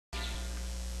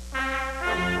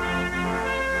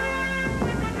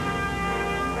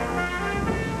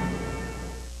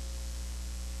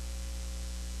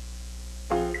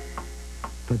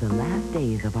For the last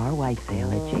days of our wife sale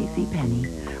at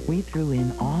JCPenney, we threw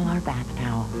in all our bath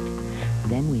towels.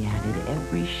 Then we added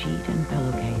every sheet and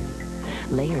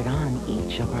pillowcase, layered on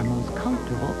each of our most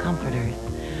comfortable comforters,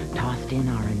 tossed in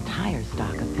our entire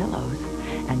stock of pillows,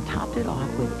 and topped it off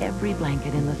with every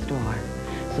blanket in the store.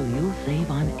 So you'll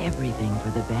save on everything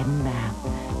for the bed and bath,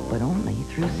 but only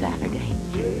through Saturday.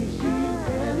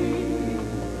 JCPenney,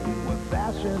 where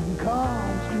fashion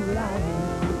comes to life.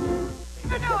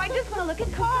 No, I just want to look at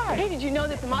cars. Hey, did you know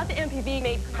that the Mazda MPV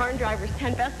made Car and Driver's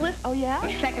 10 best list? Oh, yeah?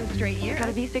 Second straight year. Got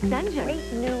a V6 engine.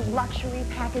 Great new luxury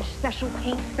package, special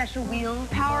paint, special wheels,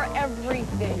 power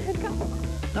everything.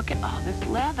 Look at all this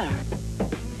leather.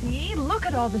 See? Look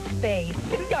at all the space.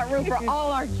 We've got room for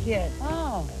all our kids.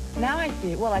 Oh, now I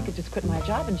see. Well, I could just quit my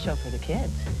job and show for the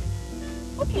kids.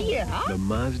 Oh, yeah? The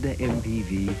Mazda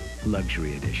MPV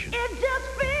Luxury Edition. It just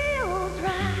feels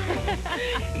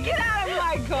right. Get out of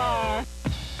my car.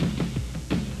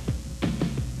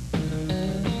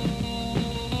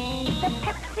 The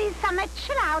Pepsi Summer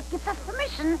Chill Out gives us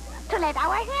permission to let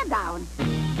our hair down.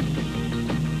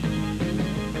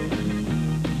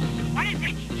 What is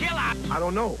it, chill out? I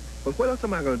don't know, but what else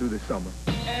am I going to do this summer?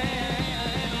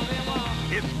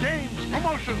 It's games,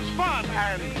 promotions, fun,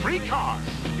 and free cars.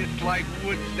 It's like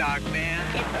Woodstock, man.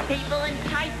 It's people in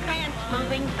tight pants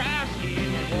moving fast.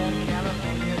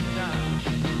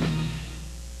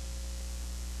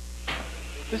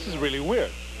 This is really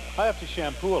weird. I have to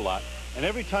shampoo a lot, and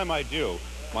every time I do,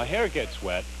 my hair gets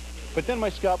wet, but then my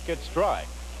scalp gets dry,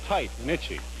 tight, and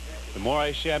itchy. The more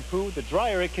I shampoo, the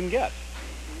drier it can get.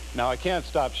 Now, I can't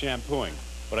stop shampooing,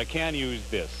 but I can use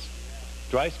this.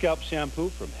 Dry scalp shampoo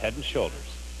from Head &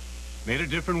 Shoulders. Made a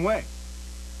different way,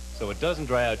 so it doesn't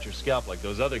dry out your scalp like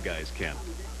those other guys can.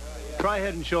 Try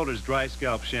Head & Shoulders Dry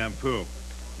Scalp Shampoo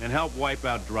and help wipe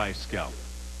out dry scalp.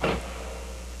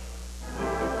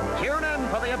 Tune in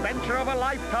for the adventure of a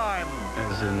lifetime.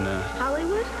 As in,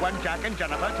 Hollywood? When Jack and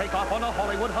Jennifer take off on a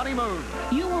Hollywood honeymoon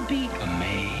You will be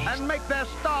Amazed. and make their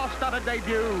star-studded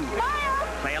debut. Smile!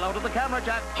 Say hello to the camera,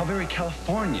 Jack. How very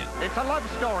Californian. It's a love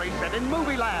story set in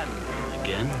movie land.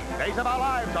 Again? Days of Our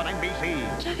Lives on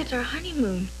NBC. Jack, it's our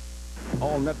honeymoon.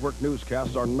 All network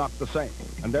newscasts are not the same,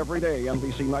 and every day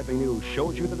NBC Nightly News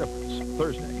shows you the difference.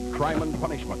 Thursday, Crime and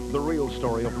Punishment, the real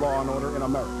story of law and order in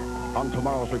America. On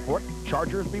tomorrow's report,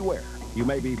 Chargers beware. You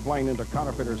may be playing into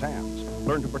counterfeiters' hands.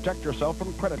 Learn to protect yourself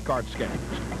from credit card scams.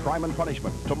 Crime and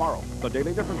Punishment, tomorrow, the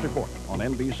Daily Difference Report on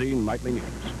NBC Nightly News.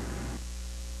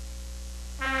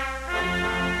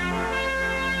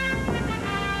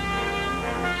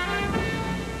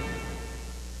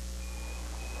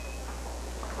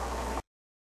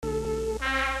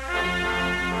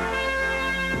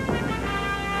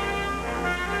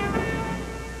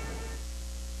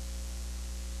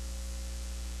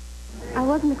 I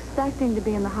wasn't expecting to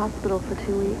be in the hospital for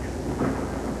 2 weeks.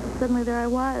 Suddenly there I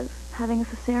was, having a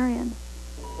cesarean.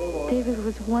 David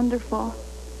was wonderful.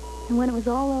 And when it was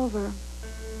all over,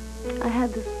 I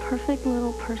had this perfect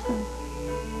little person.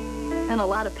 And a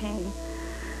lot of pain.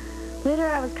 Later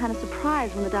I was kind of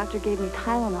surprised when the doctor gave me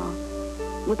Tylenol,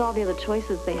 with all the other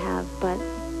choices they have, but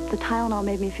the Tylenol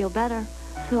made me feel better,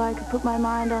 so I could put my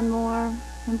mind on more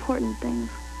important things.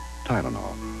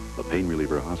 Tylenol, the pain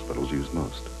reliever hospitals use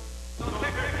most.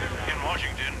 In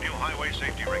Washington, new highway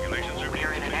safety regulations are We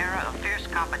are in an era of fierce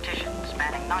competition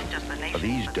spanning not just the nation. For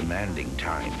these demanding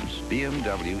times,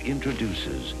 BMW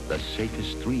introduces the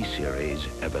safest 3 Series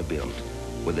ever built,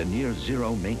 with a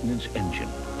near-zero maintenance engine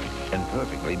and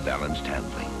perfectly balanced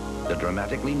handling. The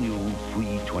dramatically new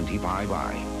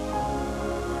 325i.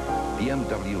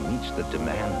 BMW meets the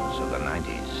demands of the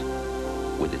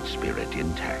 90s with its spirit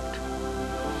intact.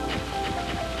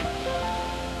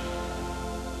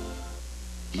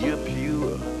 You're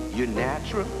pure, you're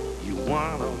natural, you're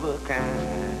one of a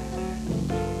kind.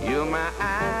 You're my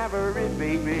ivory,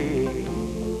 baby.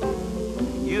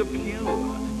 You're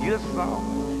pure, you're soft,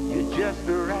 you're just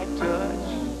the right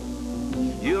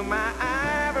touch. You're my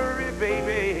ivory,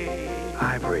 baby.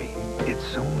 Ivory. It's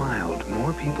so mild,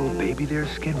 more people baby their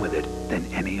skin with it than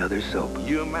any other soap.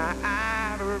 You're my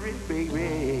ivory,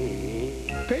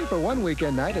 baby. Pay for one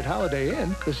weekend night at Holiday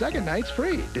Inn. The second night's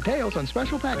free. Details on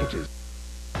special packages.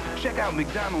 Check out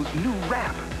McDonald's new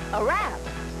wrap. A wrap?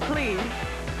 Please.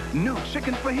 New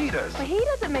chicken fajitas.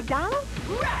 Fajitas at McDonald's?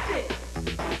 Wrap it!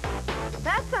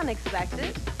 That's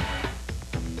unexpected.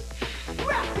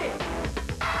 Wrap it!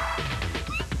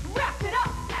 Wrap it up!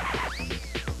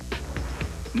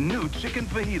 New chicken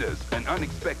fajitas. An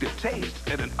unexpected taste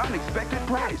at an unexpected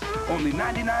price. Only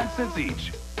 99 cents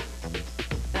each.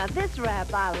 Now this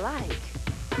wrap I like.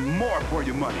 More for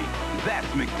your money.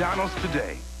 That's McDonald's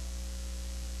today.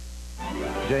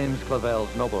 James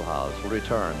Clavell's Noble House will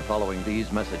return following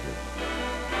these messages.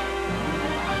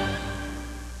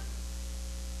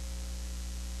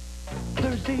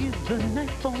 Thursday is the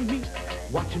night for me,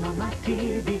 watching on my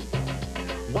TV,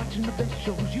 watching the best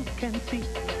shows you can see,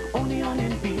 only on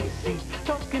NBC,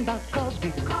 talking about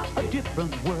Cosby, a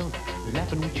different world,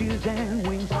 laughing with cheers and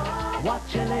wings,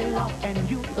 watch LA Law and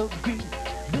you'll agree,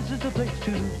 this is the place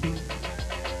to be,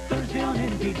 Thursday on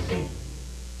NBC.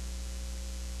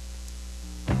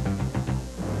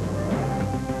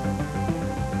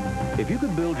 If you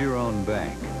could build your own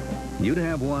bank, you'd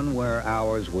have one where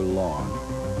hours were long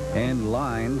and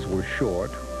lines were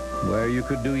short, where you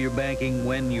could do your banking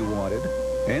when you wanted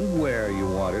and where you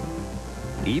wanted.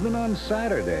 Even on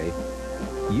Saturday,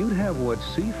 you'd have what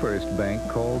Seafirst Bank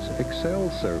calls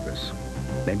Excel service.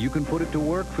 And you can put it to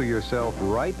work for yourself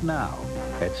right now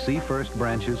at Seafirst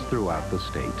branches throughout the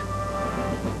state.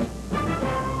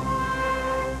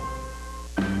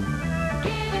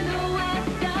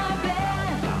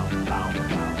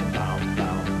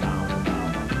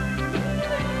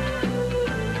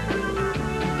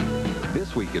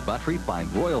 This week at Buttrey,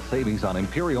 find royal savings on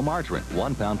Imperial margarine.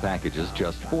 1-pound packages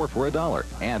just $4 for $1.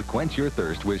 And quench your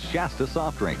thirst with Shasta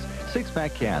soft drinks.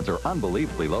 6-pack cans are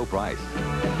unbelievably low price.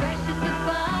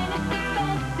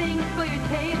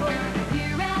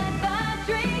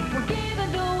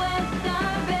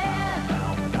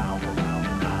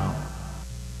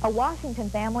 A Washington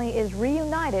family is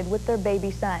reunited with their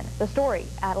baby son. The story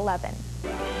at 11.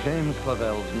 James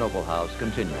Clavell's Noble House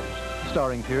continues,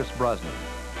 starring Pierce Brosnan,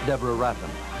 Deborah Raffin,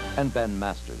 and Ben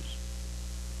Masters.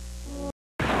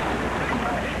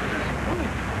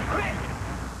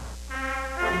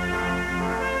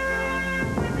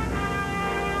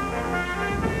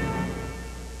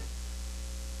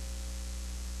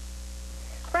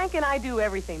 Frank and I do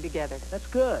everything together. That's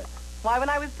good. Why, when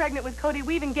I was pregnant with Cody,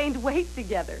 we even gained weight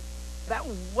together. That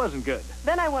wasn't good.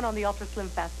 Then I went on the Ultra Slim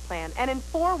Fast plan, and in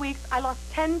 4 weeks, I lost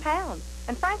 10 pounds.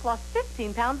 And Frank lost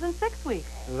 15 pounds in 6 weeks.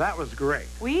 That was great.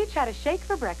 We each had a shake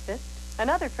for breakfast,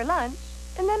 another for lunch,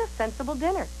 and then a sensible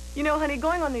dinner. You know, honey,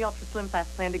 going on the Ultra Slim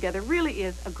Fast plan together really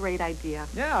is a great idea.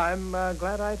 Yeah, I'm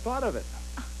glad I thought of it.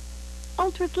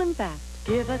 Ultra Slim Fast.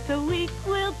 Give us a week,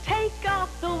 we'll take off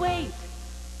the weight.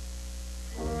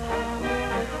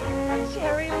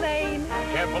 Cherry Lane.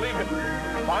 Can't believe it.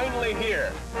 Finally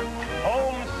here.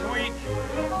 Home sweet.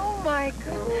 Oh, my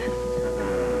goodness.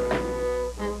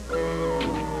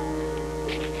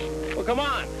 Well, come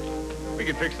on. We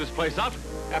can fix this place up.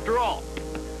 After all,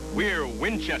 we're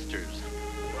Winchesters.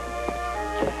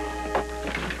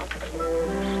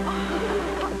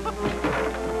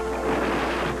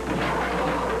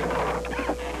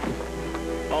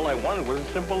 All I wanted was a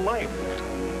simple life.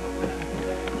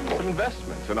 Some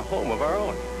investments and a home of our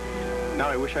own. Now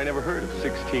I wish I never heard of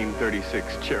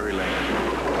 1636 Cherry Lane.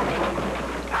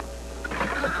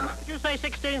 Did you say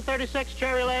 1636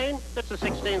 Cherry Lane? This is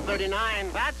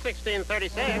 1639. That's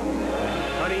 1636.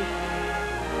 Honey,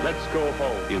 let's go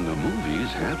home. In the movies,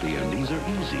 happy endings are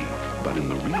easy. But in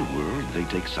the real world, they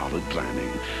take solid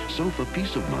planning. So for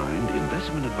peace of mind,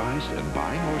 investment advice, and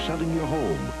buying or selling your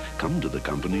home, come to the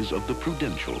companies of the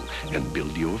Prudential and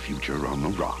build your future on the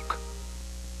rock.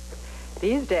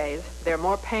 These days, there are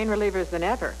more pain relievers than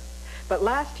ever. But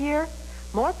last year,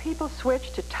 more people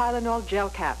switched to Tylenol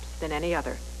Gelcaps than any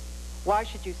other. Why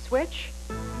should you switch?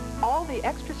 All the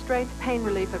extra strength pain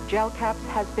relief of Gelcaps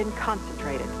has been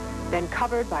concentrated, then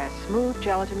covered by a smooth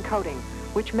gelatin coating,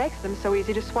 which makes them so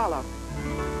easy to swallow.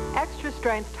 Extra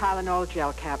strength Tylenol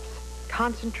Gelcaps.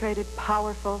 Concentrated,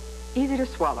 powerful, easy to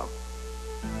swallow.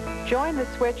 Join the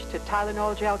switch to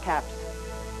Tylenol Gelcaps.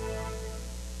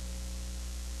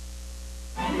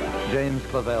 James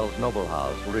Clavell's Noble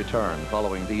House will return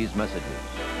following these messages.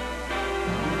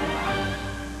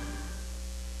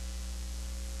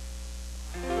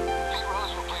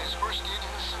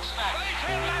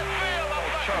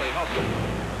 Charlie, help me.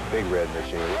 Big red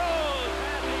machine.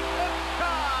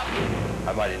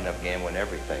 I might end up gambling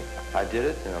everything. I did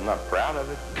it, and I'm not proud of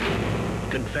it.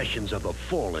 Confessions of a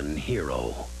fallen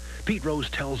hero. Pete Rose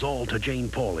tells all to Jane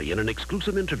Pauley in an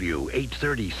exclusive interview,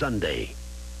 8:30 Sunday.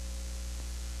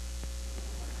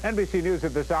 NBC News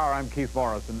at this hour, I'm Keith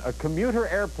Morrison. A commuter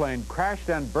airplane crashed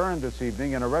and burned this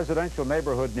evening in a residential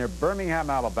neighborhood near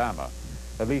Birmingham, Alabama.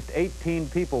 At least 18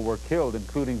 people were killed,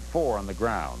 including 4 on the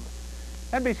ground.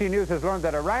 NBC News has learned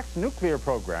that Iraq's nuclear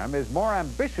program is more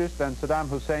ambitious than Saddam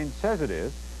Hussein says it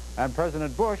is, and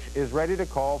President Bush is ready to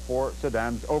call for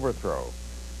Saddam's overthrow.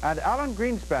 And Alan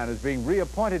Greenspan is being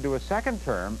reappointed to a second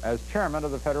term as chairman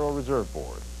of the Federal Reserve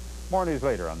Board. More news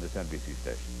later on this NBC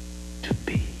station. To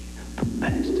be the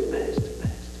best,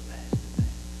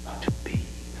 to be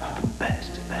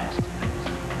best.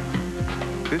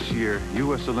 This year,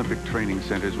 U.S. Olympic training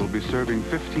centers will be serving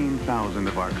 15,000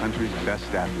 of our country's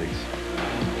best athletes.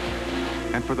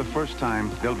 And for the first time,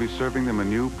 they'll be serving them a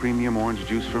new premium orange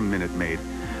juice from Minute Maid,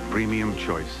 Premium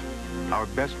Choice. Our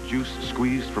best juice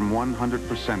squeezed from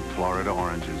 100% Florida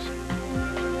oranges.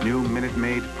 New Minute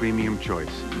Maid Premium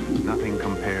Choice. Nothing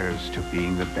compares to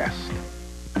being the best.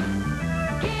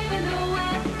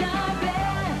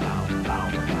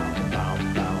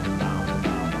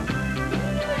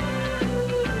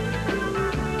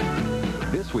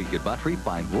 This week at Buttrey,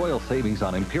 find royal savings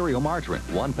on Imperial margarine.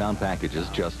 1-pound packages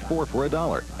just 4 for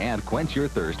 $1. And quench your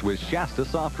thirst with Shasta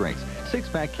soft drinks.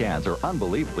 6-pack cans are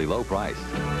unbelievably low priced.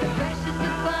 The freshest, the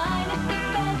finest, the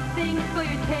best things for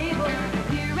your table.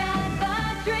 Here at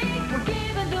Buttrey, we're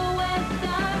giving the West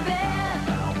our best.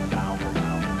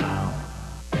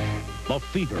 The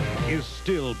fever is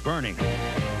still burning.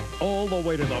 All the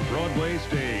way to the Broadway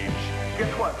stage.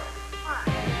 Guess what?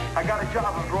 I got a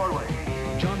job on Broadway.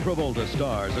 John Travolta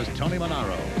stars as Tony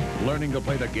Manaro, learning to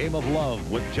play the game of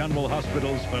love with General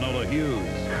Hospital's Finola Hughes.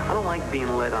 I don't like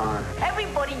being led on.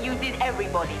 Everybody uses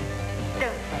everybody.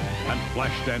 And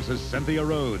Flashdance Cynthia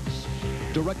Rhodes.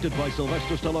 Directed by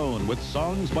Sylvester Stallone with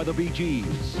songs by the Bee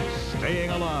Gees. Staying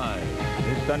Alive.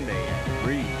 This Sunday at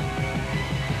 3.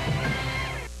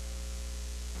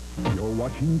 You're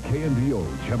watching KNDO,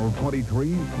 Channel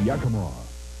 23, Yakima.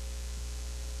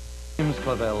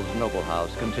 Clavell's Noble House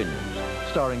continues,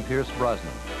 starring Pierce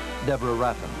Brosnan, Deborah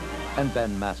Raffin, and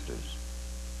Ben Masters.